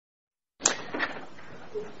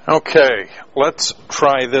Okay, let's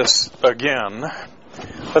try this again.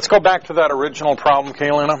 Let's go back to that original problem,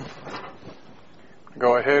 Kaylina.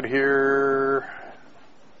 Go ahead here.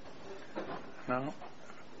 No.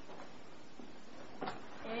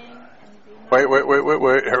 Wait.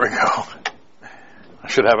 Here we go. I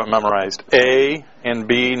should have it memorized. A and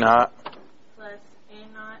B not. Plus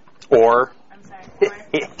A naught. Or. I'm sorry. Or.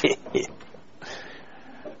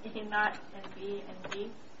 A naught and B and D.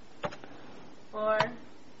 Or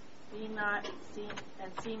B naught, C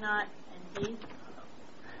and C naught and D.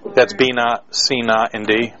 Or That's B naught, C naught, and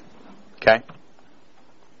D. Okay.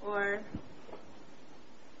 Or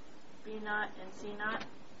B naught and C naught.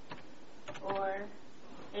 Or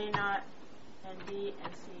A naught and B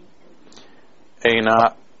and C and D. A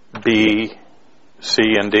naught, B,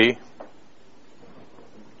 C, and D.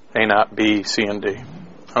 A naught, B, C, and D.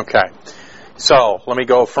 Okay. So let me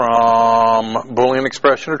go from Boolean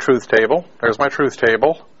expression to truth table. There's my truth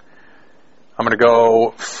table. I'm going to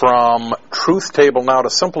go from truth table now to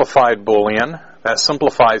simplified Boolean. That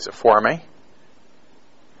simplifies it for me.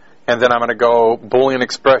 And then I'm going to go Boolean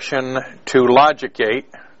expression to logic gate.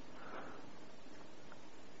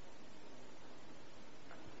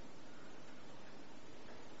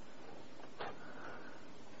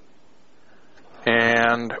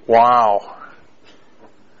 And wow,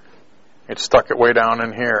 it stuck it way down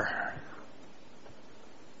in here.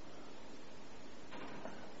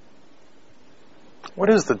 What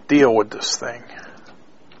is the deal with this thing?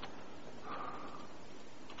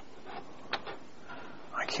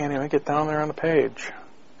 I can't even get down there on the page.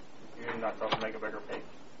 You're not supposed to make a bigger page.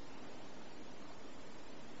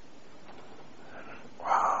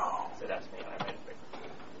 Wow. So that's me. I made it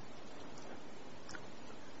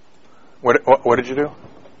bigger. What did you do?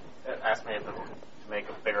 It asked me to make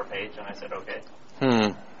a bigger page, and I said okay.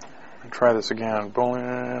 Try this again.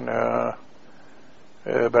 Boolean.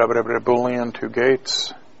 Boolean to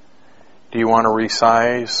gates. Do you want to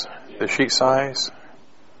resize the sheet size?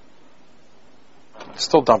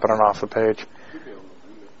 Still dumping it off the page.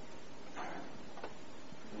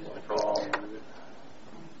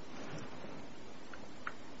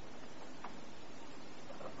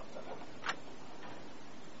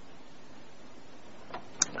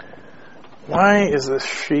 Why is this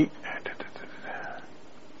sheet?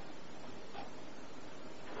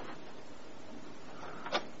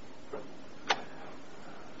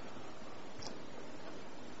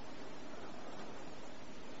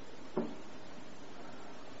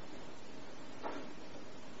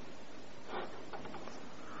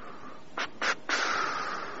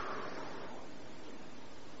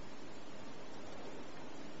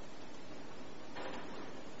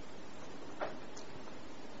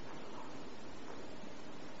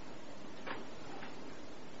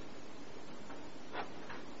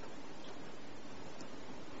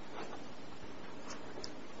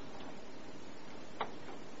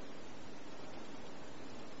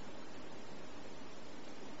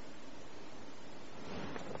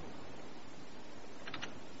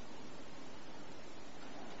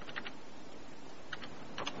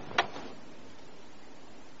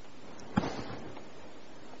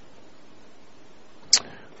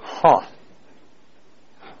 Huh.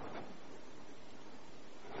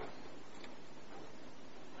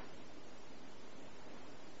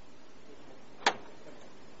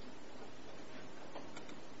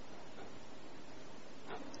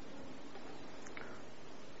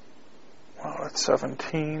 Well, that's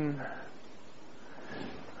 17.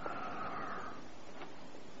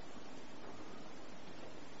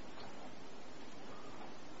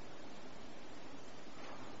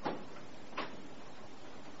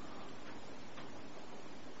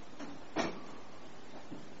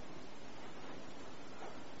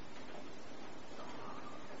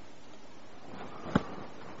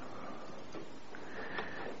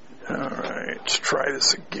 Let's try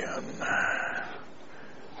this again.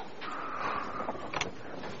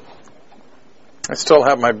 I still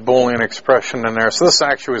have my Boolean expression in there, so this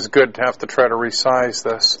actually was good to have to try to resize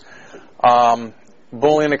this.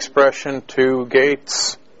 Boolean expression to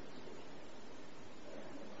gates.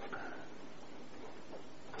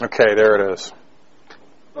 Okay, there it is.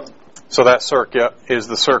 So that circuit is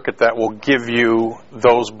the circuit that will give you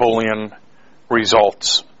those Boolean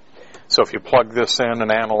results. So if you plug this in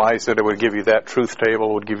and analyze it, it would give you that truth table,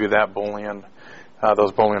 it would give you that Boolean,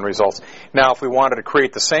 those Boolean results. Now, if we wanted to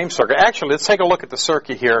create the same circuit, actually, let's take a look at the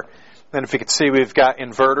circuit here. And if you can see, we've got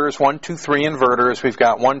inverters, 1, 2, 3 inverters. We've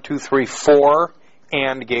got 1, 2, 3, 4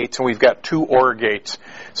 AND gates, and we've got 2 OR gates.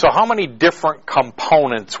 So how many different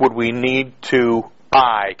components would we need to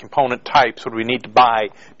buy, component types would we need to buy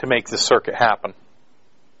to make this circuit happen?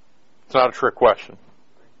 It's not a trick question.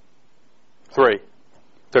 3.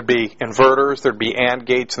 There'd be inverters, there'd be AND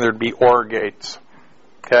gates, and there'd be OR gates.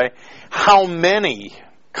 Okay? How many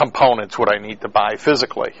components would I need to buy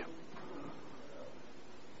physically?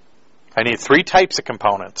 I need 3 types of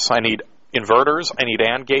components. I need inverters, I need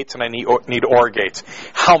AND gates, and I need OR gates.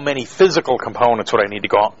 How many physical components would I need to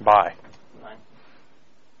go out and buy? 9.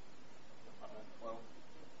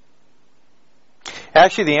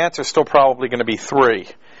 Actually, the answer is still probably going to be 3.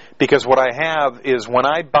 Because what I have is when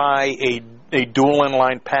I buy a dual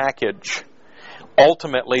inline package,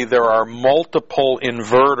 ultimately there are multiple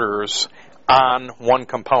inverters on one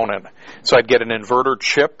component. So I'd get an inverter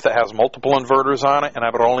chip that has multiple inverters on it, and I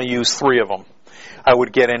would only use 3 of them. I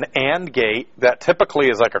would get an AND gate that typically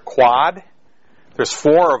is like a quad. There's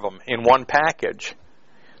 4 of them in one package.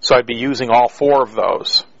 So I'd be using all 4 of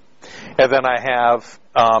those. And then I have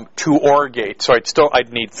 2 OR gates. So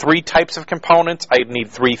I'd need 3 types of components. I'd need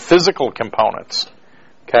 3 physical components.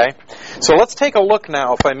 Okay? So let's take a look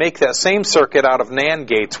now. If I make that same circuit out of NAND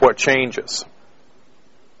gates, what changes?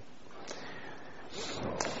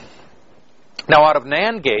 Now, out of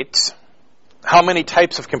NAND gates, how many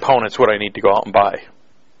types of components would I need to go out and buy?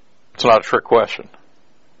 It's not a trick question.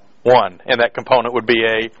 1. And that component would be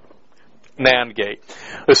a NAND gate.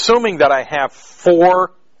 Assuming that I have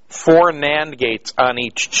 4 NAND gates on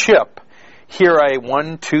each chip, here I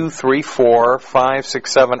 1, 2, 3, 4, 5,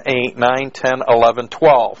 6, 7, 8, 9, 10, 11,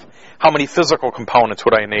 12. How many physical components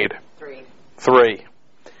would I need? 3. 3.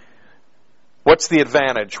 What's the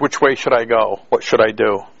advantage? Which way should I go? What should I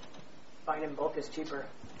do? Buying in bulk is cheaper.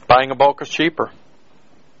 Buying in bulk is cheaper.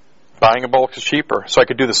 Buying in bulk is cheaper. So I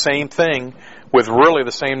could do the same thing with really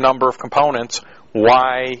the same number of components.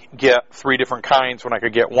 Why get 3 different kinds when I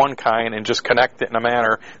could get 1 kind and just connect it in a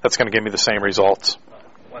manner that's going to give me the same results?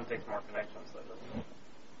 One takes more connections, though, doesn't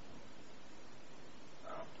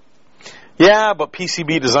it? Yeah, but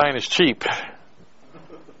PCB design is cheap.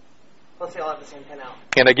 Plus, they all have the same pinout.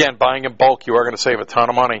 And again, buying in bulk, you are going to save a ton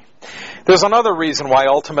of money. There's another reason why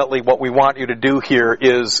ultimately what we want you to do here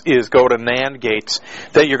is go to NAND gates,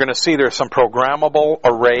 that you're going to see there's some programmable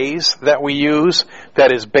arrays that we use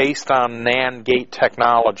that is based on NAND gate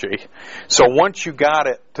technology. So once you got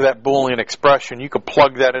it to that Boolean expression, you could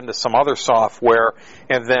plug that into some other software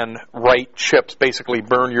and then write chips, basically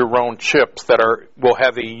burn your own chips that will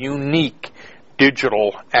have a unique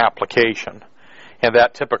digital application. And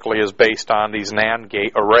that typically is based on these NAND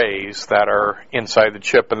gate arrays that are inside the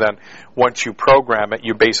chip. And then once you program it,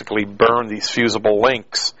 you basically burn these fusible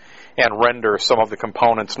links and render some of the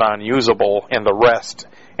components non-usable and the rest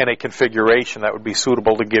in a configuration that would be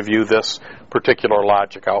suitable to give you this particular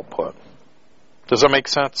logic output. Does that make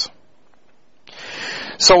sense?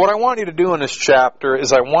 So what I want you to do in this chapter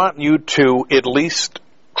is I want you to at least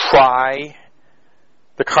try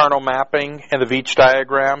the Carnot mapping and the Veach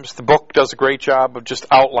diagrams. The book does a great job of just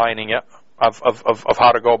outlining it, of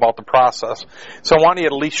how to go about the process. So I want you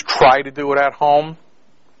to at least try to do it at home,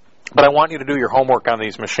 but I want you to do your homework on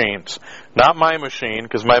these machines. Not my machine,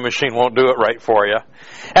 because my machine won't do it right for you.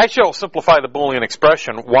 Actually, I'll simplify the Boolean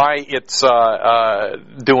expression. Why it's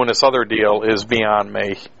doing this other deal is beyond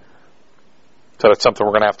me. So that's something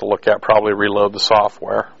we're going to have to look at, probably reload the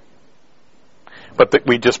software. But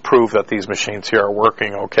we just proved that these machines here are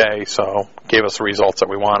working okay, so gave us the results that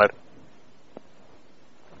we wanted.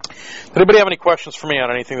 Does anybody have any questions for me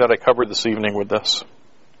on anything that I covered this evening with this?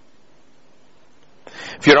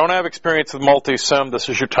 If you don't have experience with multi-sim, this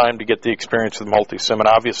is your time to get the experience with multi-sim. And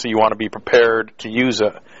obviously you want to be prepared to use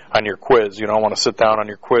it on your quiz. You don't want to sit down on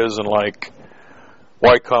your quiz and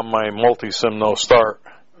why come my multi-sim no start?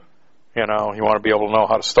 You want to be able to know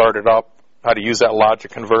how to start it up, how to use that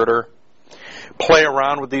logic converter. Play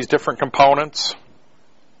around with these different components.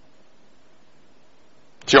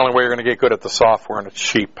 It's the only way you're going to get good at the software, and it's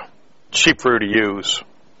cheap. It's cheap for you to use.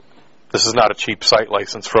 This is not a cheap site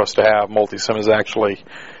license for us to have. Multisim is actually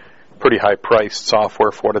pretty high-priced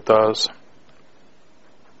software for what it does.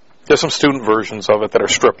 There's some student versions of it that are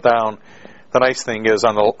stripped down. The nice thing is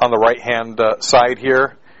on the right-hand side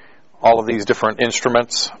here, all of these different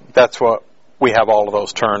instruments, that's what we have all of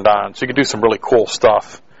those turned on. So you can do some really cool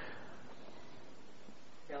stuff.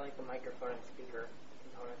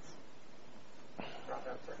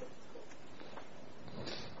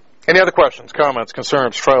 Any other questions, comments,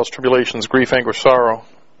 concerns, trials, tribulations, grief, anguish, sorrow?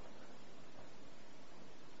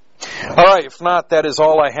 All right, if not, that is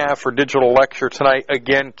all I have for digital lecture tonight.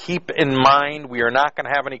 Again, keep in mind we are not going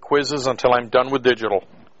to have any quizzes until I'm done with digital.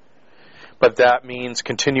 But that means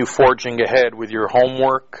continue forging ahead with your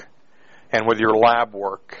homework and with your lab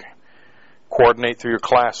work. Coordinate through your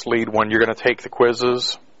class lead when you're going to take the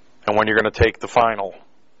quizzes and when you're going to take the final.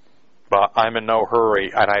 but I'm in no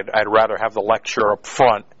hurry, and I'd rather have the lecture up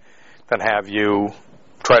front than have you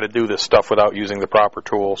try to do this stuff without using the proper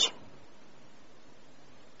tools.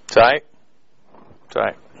 Tight?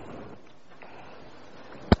 Tight.